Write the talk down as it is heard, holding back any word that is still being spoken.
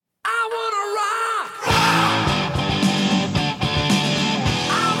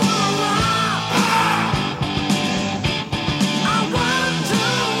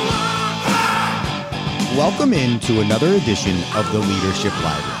Welcome into another edition of the Leadership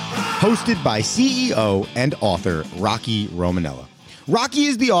Library, hosted by CEO and author Rocky Romanella. Rocky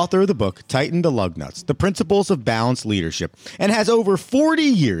is the author of the book Tighten the Lug Nuts, The Principles of Balanced Leadership, and has over 40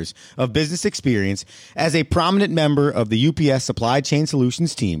 years of business experience as a prominent member of the UPS Supply Chain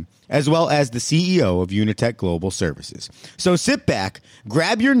Solutions team, as well as the CEO of Unitech Global Services. So sit back,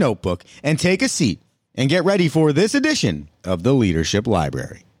 grab your notebook, and take a seat, and get ready for this edition of the Leadership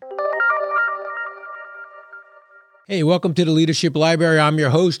Library. Hey, welcome to the Leadership Library. I'm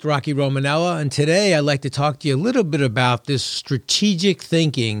your host, Rocky Romanella, and today I'd like to talk to you a little bit about this strategic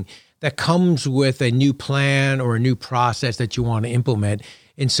thinking that comes with a new plan or a new process that you want to implement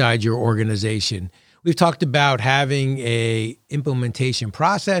inside your organization. We've talked about having a implementation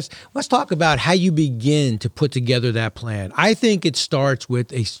process. Let's talk about how you begin to put together that plan. I think it starts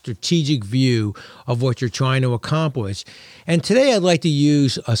with a strategic view of what you're trying to accomplish. And today I'd like to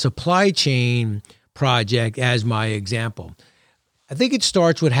use a supply chain project as my example. I think it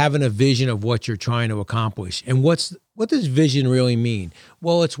starts with having a vision of what you're trying to accomplish. And what does vision really mean?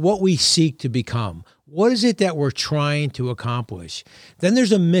 Well, it's what we seek to become. What is it that we're trying to accomplish? Then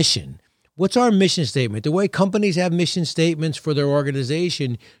there's a mission. What's our mission statement? The way companies have mission statements for their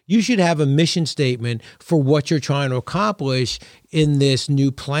organization, you should have a mission statement for what you're trying to accomplish in this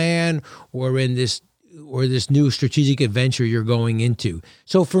new plan or in this new strategic adventure you're going into.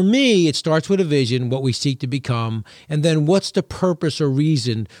 So for me, it starts with a vision, what we seek to become, and then what's the purpose or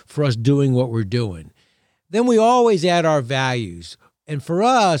reason for us doing what we're doing. Then we always add our values. And for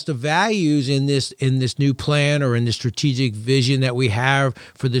us, the values in this new plan or in the strategic vision that we have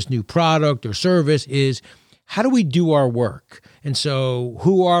for this new product or service is, how do we do our work? And so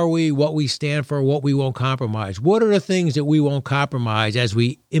who are we, what we stand for, what we won't compromise? What are the things that we won't compromise as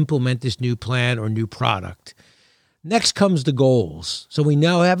we implement this new plan or new product? Next comes the goals. So we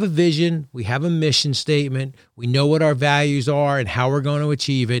now have a vision, we have a mission statement, we know what our values are and how we're going to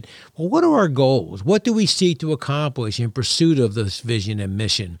achieve it. Well, what are our goals? What do we seek to accomplish in pursuit of this vision and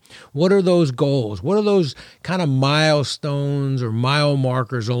mission? What are those goals? What are those kind of milestones or mile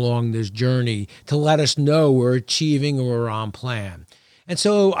markers along this journey to let us know we're achieving or we're on plan? And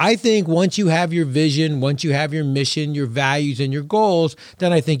so I think once you have your vision, once you have your mission, your values, and your goals,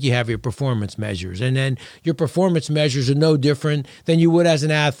 then I think you have your performance measures. And then your performance measures are no different than you would as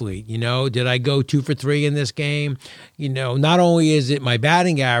an athlete. You know, did I go 2 for 3 in this game? You know, not only is it my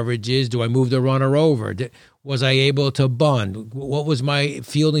batting averages, do I move the runner over? Was I able to bunt? What was my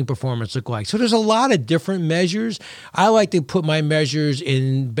fielding performance look like? So there's a lot of different measures. I like to put my measures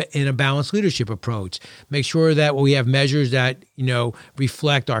in a balanced leadership approach. Make sure that we have measures that,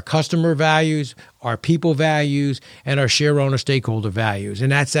 reflect our customer values, our people values, and our share owner stakeholder values.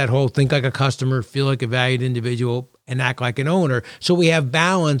 And that's that whole think like a customer, feel like a valued individual, and act like an owner. So we have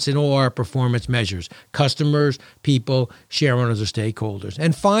balance in all our performance measures: customers, people, share owners, or stakeholders.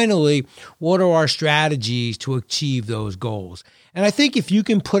 And finally, what are our strategies to achieve those goals? And I think if you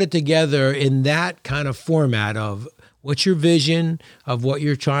can put it together in that kind of format of what's your vision of what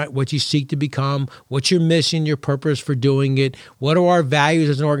you seek to become, what's your mission, your purpose for doing it, what are our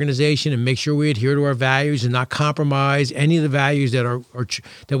values as an organization, and make sure we adhere to our values and not compromise any of the values that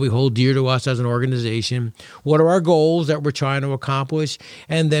we hold dear to us as an organization. What are our goals that we're trying to accomplish?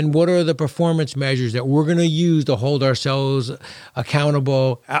 And then what are the performance measures that we're going to use to hold ourselves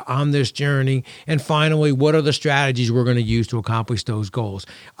accountable on this journey? And finally, what are the strategies we're going to use to accomplish those goals?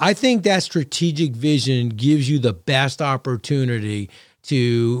 I think that strategic vision gives you the best opportunity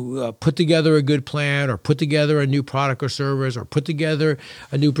to put together a good plan or put together a new product or service or put together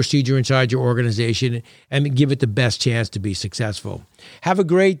a new procedure inside your organization and give it the best chance to be successful. Have a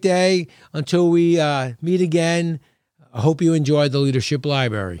great day. Until we meet again, I hope you enjoyed the Leadership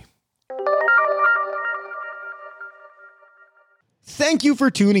Library. Thank you for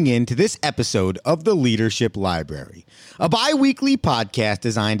tuning in to this episode of the Leadership Library, a bi-weekly podcast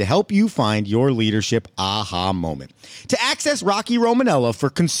designed to help you find your leadership aha moment. To access Rocky Romanella for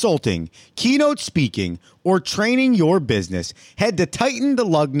consulting, keynote speaking, or training your business, head to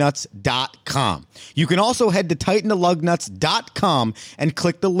TightenTheLugNuts.com. You can also head to TightenTheLugNuts.com and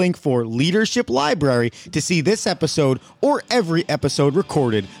click the link for Leadership Library to see this episode or every episode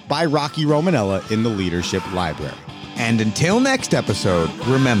recorded by Rocky Romanella in the Leadership Library. And until next episode,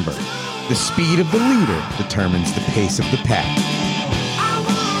 remember, the speed of the leader determines the pace of the pack.